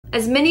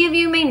As many of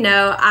you may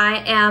know,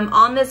 I am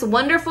on this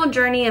wonderful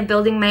journey of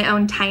building my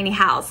own tiny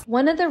house.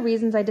 One of the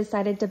reasons I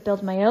decided to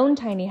build my own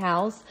tiny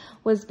house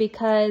was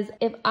because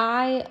if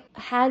I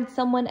had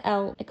someone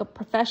else, like a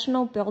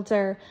professional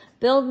builder,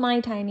 build my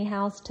tiny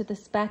house to the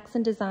specs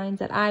and designs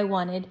that I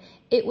wanted,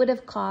 it would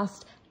have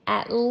cost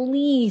at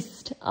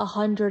least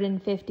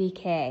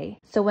 $150K.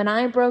 So when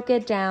I broke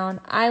it down,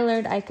 I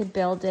learned I could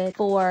build it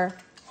for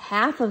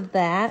half of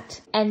that.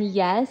 And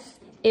yes,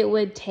 it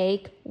would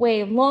take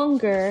way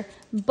longer,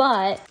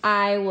 but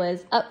I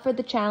was up for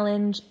the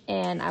challenge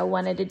and I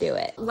wanted to do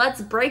it. Let's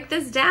break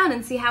this down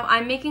and see how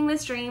I'm making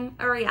this dream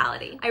a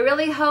reality. I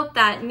really hope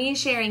that me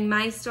sharing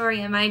my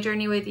story and my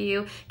journey with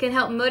you can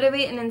help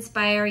motivate and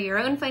inspire your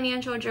own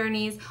financial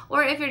journeys,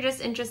 or if you're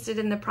just interested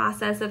in the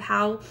process of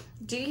how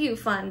do you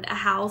fund a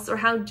house or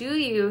how do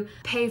you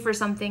pay for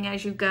something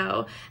as you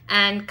go,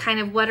 and kind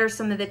of what are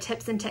some of the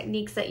tips and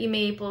techniques that you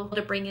may be able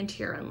to bring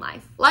into your own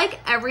life. Like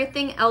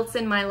everything else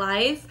in my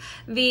life,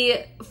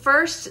 the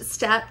first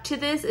step to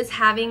this is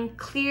having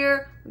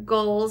clear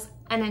goals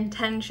and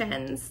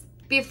intentions.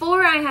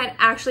 Before I had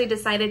actually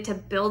decided to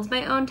build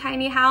my own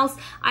tiny house,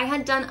 I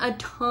had done a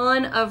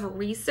ton of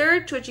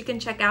research, which you can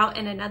check out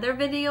in another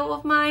video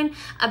of mine,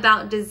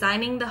 about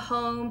designing the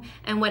home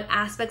and what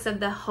aspects of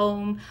the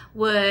home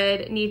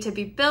would need to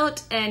be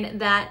built, and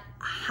that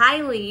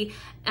highly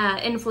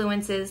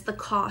influences the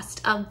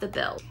cost of the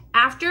build.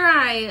 After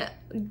I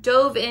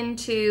dove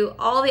into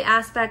all the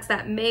aspects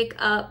that make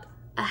up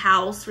a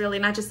house, really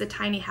not just a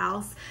tiny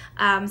house,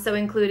 so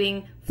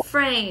including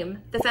frame,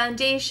 the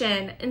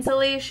foundation,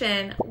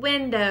 insulation,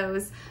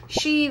 windows,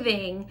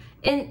 sheathing,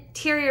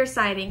 interior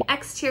siding,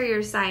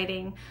 exterior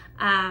siding,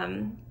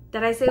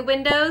 did I say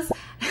windows?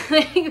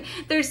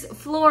 There's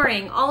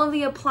flooring, all of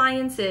the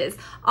appliances,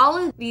 all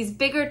of these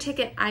bigger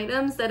ticket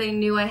items that I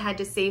knew I had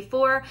to save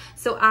for.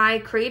 So I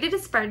created a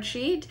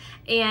spreadsheet,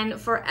 and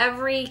for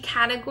every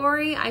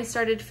category, I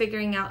started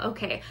figuring out,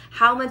 okay,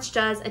 how much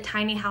does a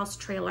tiny house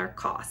trailer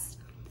cost?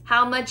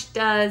 How much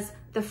does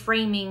the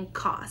framing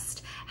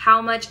cost?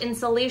 How much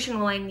insulation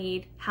will I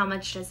need? How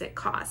much does it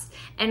cost?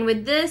 And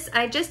with this,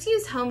 I just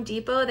use Home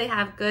Depot. They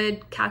have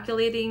good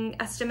calculating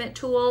estimate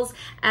tools,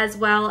 as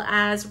well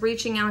as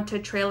reaching out to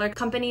trailer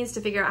companies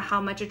to figure out how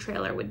much a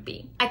trailer would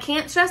be. I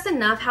can't stress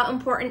enough how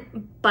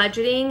important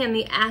budgeting and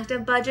the act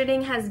of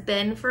budgeting has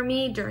been for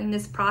me during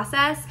this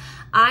process.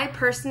 I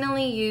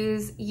personally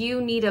use You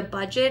Need a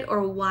Budget,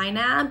 or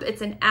YNAB.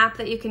 It's an app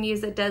that you can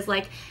use that does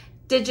like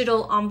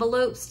digital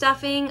envelope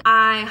stuffing.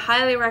 I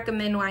highly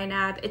recommend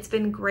YNAB. It's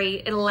been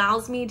great. It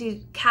allows me to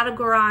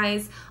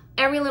categorize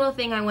every little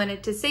thing I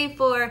wanted to save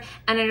for,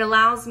 and it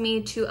allows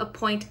me to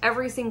appoint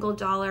every single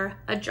dollar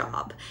a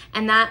job.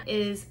 And that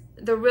is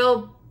the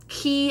real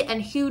key and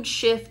huge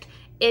shift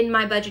in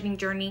my budgeting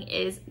journey,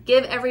 is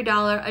give every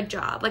dollar a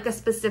job, like a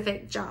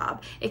specific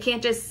job. It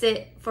can't just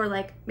sit for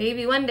like,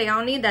 maybe one day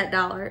I'll need that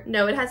dollar.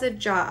 No, it has a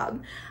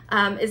job.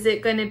 Is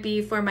it gonna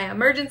be for my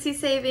emergency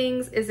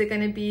savings? Is it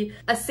gonna be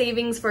a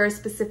savings for a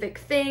specific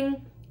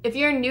thing? If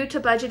you're new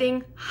to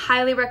budgeting,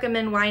 highly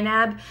recommend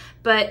YNAB,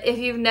 but if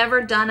you've never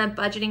done a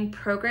budgeting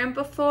program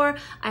before,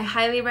 I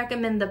highly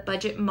recommend the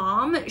Budget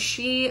Mom.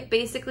 She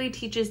basically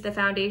teaches the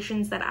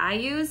foundations that I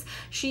use.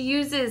 She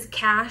uses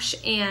cash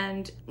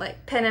and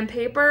like pen and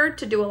paper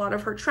to do a lot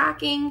of her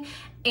tracking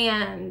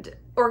and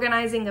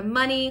organizing of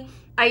money.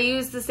 I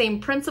use the same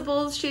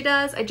principles she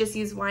does. I just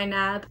use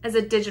YNAB as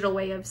a digital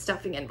way of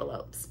stuffing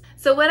envelopes.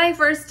 So what I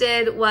first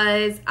did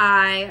was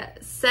I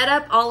set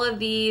up all of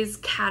these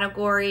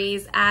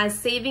categories as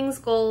savings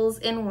goals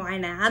in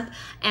YNAB,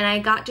 and I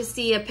got to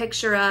see a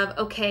picture of,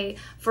 okay,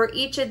 for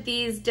each of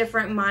these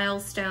different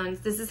milestones,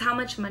 this is how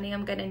much money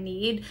I'm gonna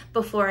need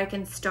before I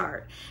can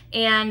start.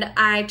 And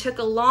I took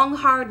a long,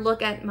 hard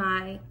look at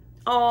my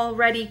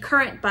already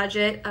current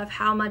budget of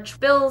how much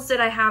bills did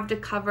I have to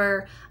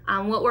cover,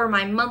 what were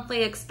my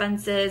monthly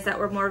expenses that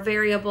were more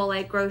variable,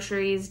 like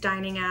groceries,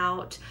 dining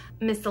out,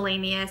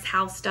 miscellaneous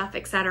house stuff,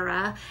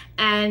 etc.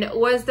 And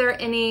was there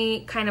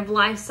any kind of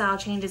lifestyle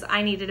changes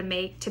I needed to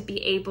make to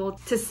be able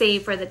to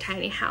save for the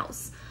tiny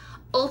house?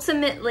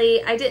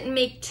 Ultimately, I didn't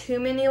make too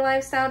many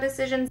lifestyle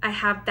decisions. I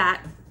have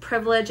that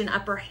privilege and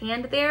upper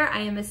hand there. I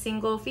am a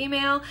single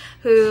female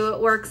who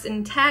works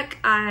in tech.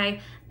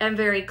 I am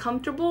very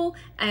comfortable.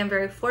 I am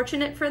very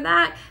fortunate for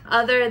that.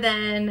 Other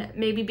than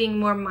maybe being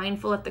more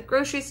mindful at the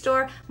grocery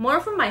store,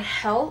 more for my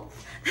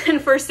health than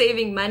for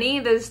saving money.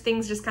 Those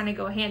things just kind of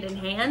go hand in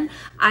hand.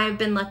 I've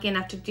been lucky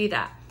enough to do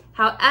that.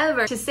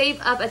 However, to save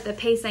up at the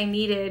pace I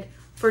needed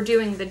for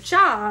doing the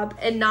job,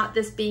 and not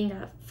this being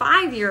a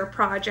 5-year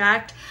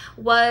project,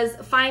 was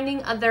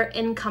finding other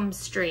income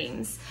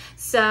streams.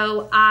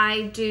 So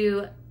I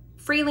do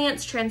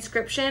freelance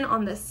transcription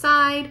on the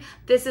side.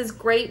 This is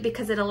great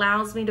because it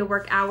allows me to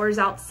work hours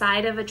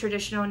outside of a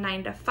traditional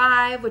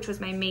 9-to-5, which was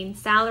my main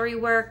salary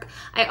work.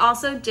 I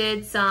also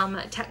did some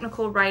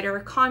technical writer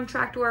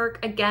contract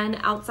work, again,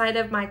 outside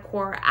of my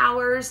core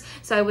hours,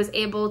 so I was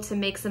able to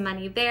make some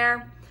money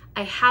there.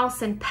 I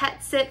house and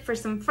pet sit for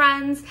some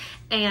friends,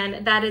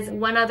 and that is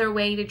one other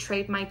way to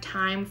trade my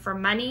time for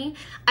money.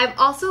 I've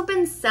also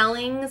been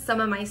selling some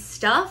of my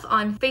stuff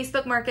on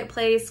Facebook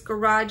Marketplace,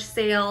 garage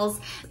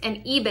sales, and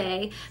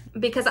eBay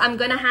because I'm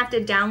gonna have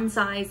to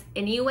downsize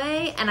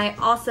anyway, and I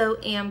also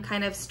am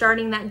kind of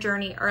starting that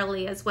journey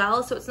early as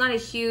well, so it's not a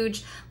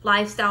huge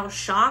lifestyle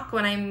shock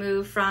when I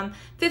move from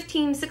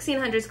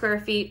 1,600 square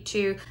feet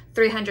to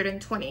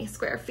 320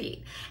 square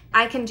feet.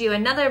 I can do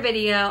another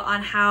video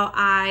on how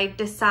I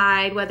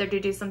decide whether to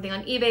do something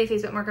on eBay,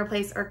 Facebook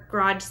Marketplace, or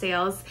garage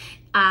sales,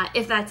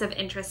 if that's of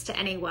interest to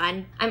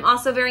anyone. I'm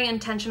also very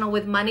intentional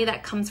with money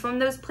that comes from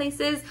those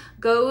places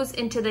goes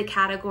into the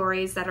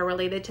categories that are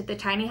related to the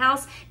tiny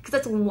house, because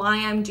that's why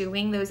I'm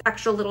doing those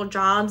extra little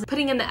jobs.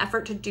 Putting in the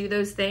effort to do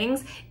those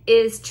things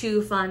is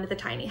to fund the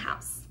tiny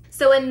house.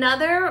 So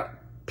another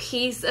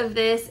piece of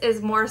this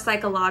is more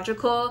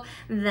psychological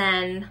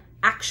than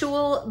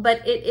actual,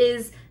 but it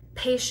is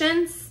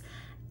patience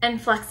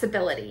and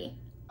flexibility.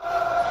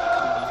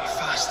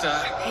 Faster.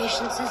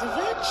 Patience is a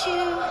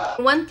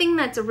virtue. One thing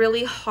that's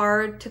really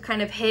hard to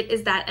kind of hit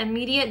is that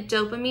immediate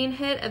dopamine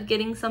hit of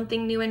getting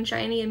something new and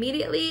shiny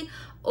immediately,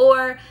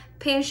 or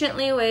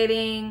patiently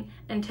waiting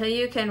until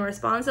you can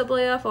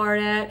responsibly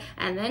afford it,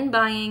 and then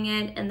buying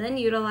it, and then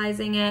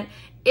utilizing it.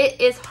 It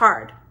is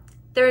hard.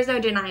 There is no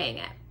denying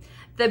it.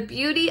 The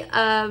beauty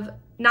of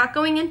not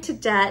going into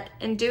debt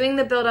and doing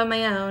the build on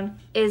my own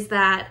is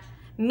that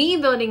me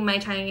building my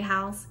tiny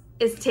house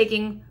is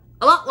taking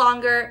a lot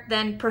longer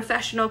than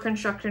professional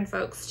construction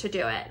folks to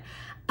do it.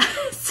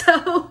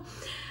 So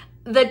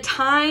the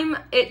time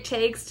it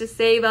takes to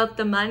save up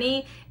the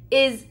money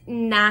is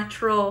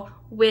natural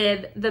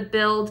with the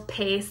build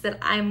pace that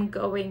I'm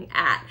going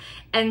at.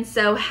 And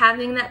so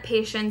having that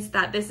patience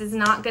that this is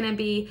not gonna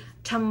be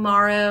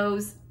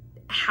tomorrow's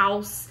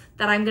house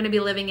that I'm gonna be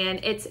living in,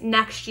 it's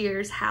next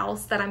year's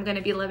house that I'm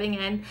gonna be living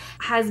in,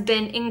 has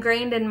been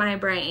ingrained in my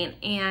brain.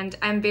 And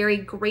I'm very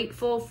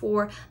grateful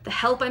for the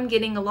help I'm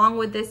getting along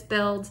with this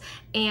build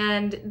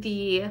and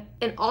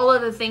all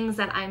of the things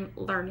that I'm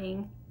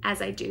learning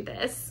as I do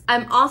this.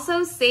 I'm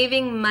also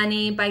saving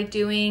money by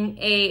doing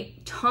a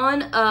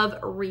ton of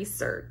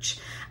research.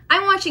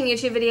 I'm watching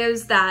YouTube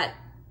videos that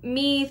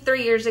me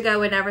 3 years ago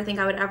would never think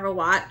I would ever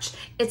watch.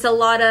 It's a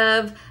lot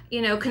of,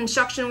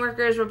 construction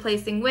workers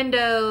replacing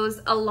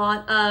windows, a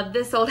lot of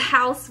this old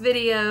house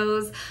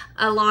videos,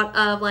 a lot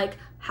of like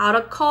how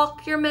to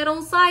caulk your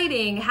metal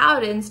siding, how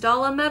to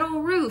install a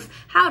metal roof,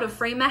 how to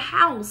frame a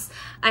house.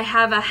 I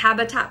have a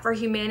Habitat for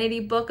Humanity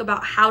book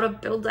about how to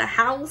build a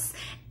house,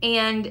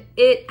 and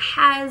it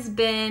has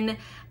been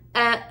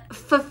a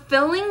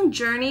fulfilling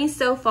journey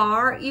so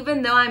far,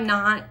 even though I'm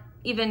not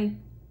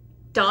even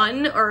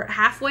done or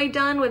halfway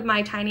done with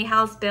my tiny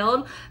house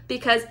build,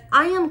 because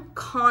I am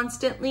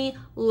constantly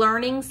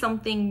learning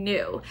something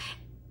new.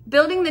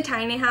 Building the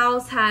tiny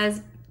house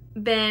has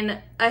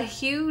been a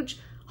huge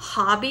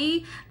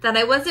hobby that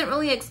I wasn't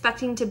really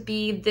expecting to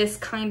be this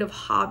kind of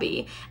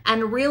hobby,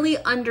 and really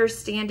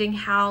understanding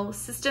how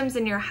systems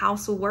in your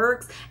house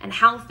works and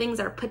how things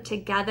are put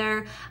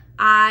together.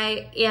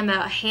 I am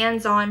a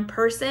hands-on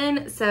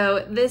person,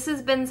 so this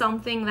has been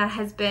something that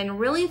has been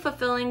really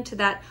fulfilling to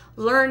that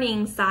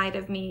learning side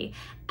of me.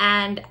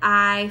 And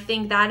I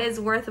think that is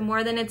worth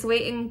more than its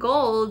weight in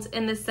gold,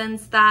 in the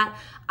sense that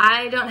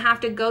I don't have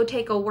to go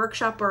take a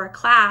workshop or a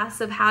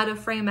class of how to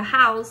frame a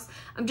house.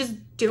 I'm just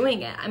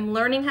doing it. I'm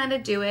learning how to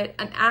do it.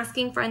 I'm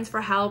asking friends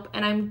for help,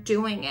 and I'm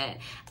doing it.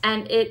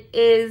 And it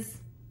is,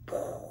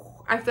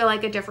 I feel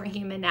like a different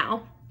human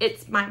now.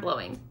 It's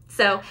mind-blowing.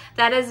 So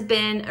that has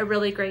been a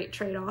really great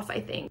trade-off, I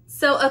think.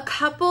 So a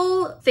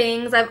couple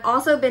things I've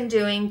also been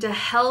doing to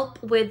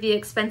help with the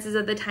expenses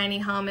of the tiny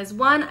home is,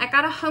 one, I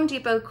got a Home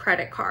Depot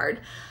credit card.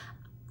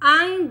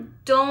 I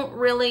don't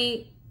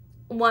really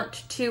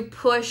want to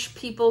push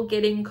people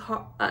getting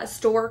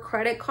store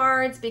credit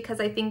cards, because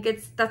I think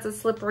that's a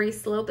slippery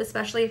slope,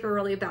 especially if you're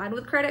really bad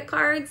with credit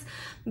cards.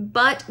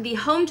 But the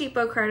Home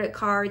Depot credit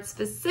card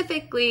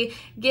specifically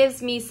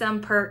gives me some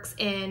perks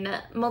in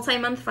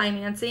multi-month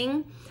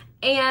financing.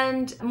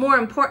 And more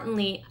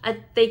importantly,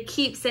 they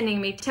keep sending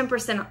me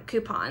 10%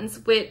 coupons,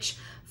 which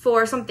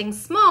for something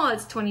small,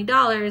 it's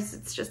 $20,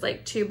 it's just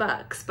like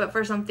 $2. But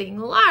for something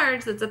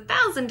large, that's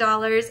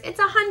 $1,000, it's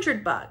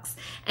 $100.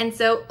 And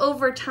so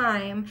over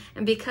time,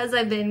 and because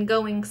I've been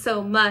going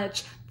so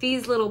much,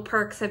 these little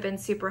perks have been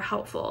super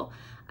helpful.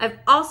 I've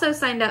also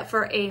signed up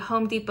for a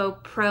Home Depot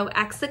Pro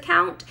X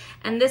account,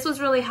 and this was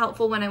really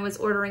helpful when I was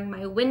ordering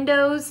my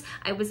windows.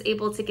 I was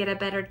able to get a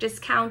better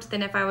discount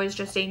than if I was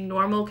just a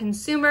normal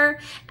consumer.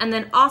 And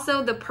then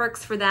also the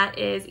perks for that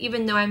is,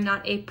 even though I'm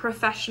not a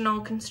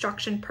professional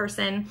construction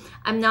person,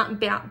 I'm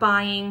not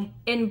buying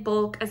in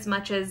bulk as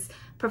much as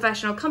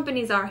professional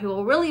companies are, who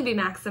will really be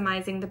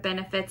maximizing the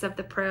benefits of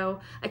the Pro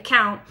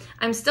account.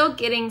 I'm still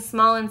getting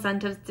small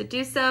incentives to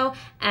do so,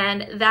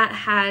 and that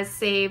has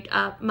saved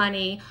up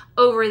money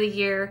over the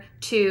year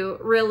to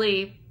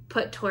really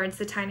put towards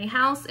the tiny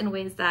house in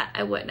ways that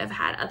I wouldn't have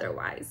had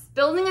otherwise.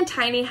 Building a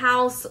tiny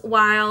house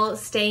while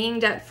staying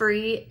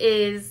debt-free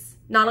is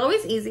not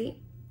always easy.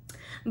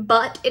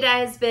 but it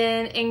has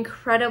been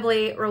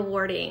incredibly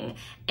rewarding,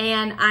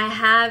 and I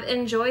have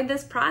enjoyed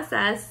this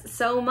process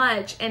so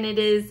much, and it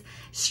is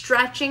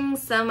stretching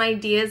some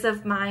ideas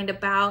of mine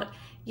about,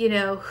 you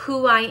know,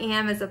 who I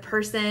am as a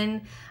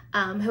person,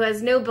 who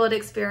has no build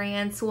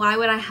experience. Why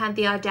would I have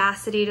the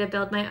audacity to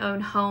build my own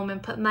home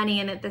and put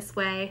money in it this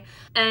way?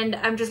 And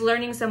I'm just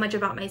learning so much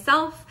about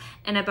myself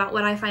and about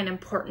what I find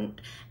important.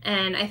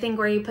 And I think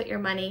where you put your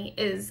money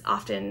is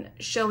often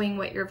showing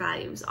what your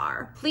values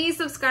are. Please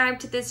subscribe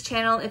to this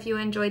channel if you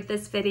enjoyed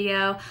this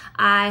video.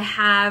 I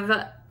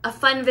have a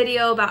fun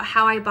video about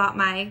how I bought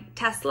my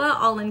Tesla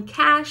all in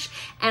cash,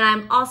 and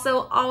I'm also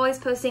always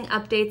posting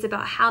updates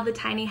about how the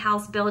tiny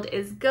house build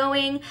is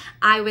going.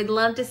 I would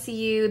love to see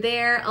you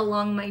there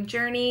along my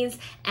journeys,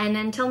 and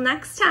until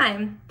next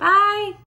time, bye!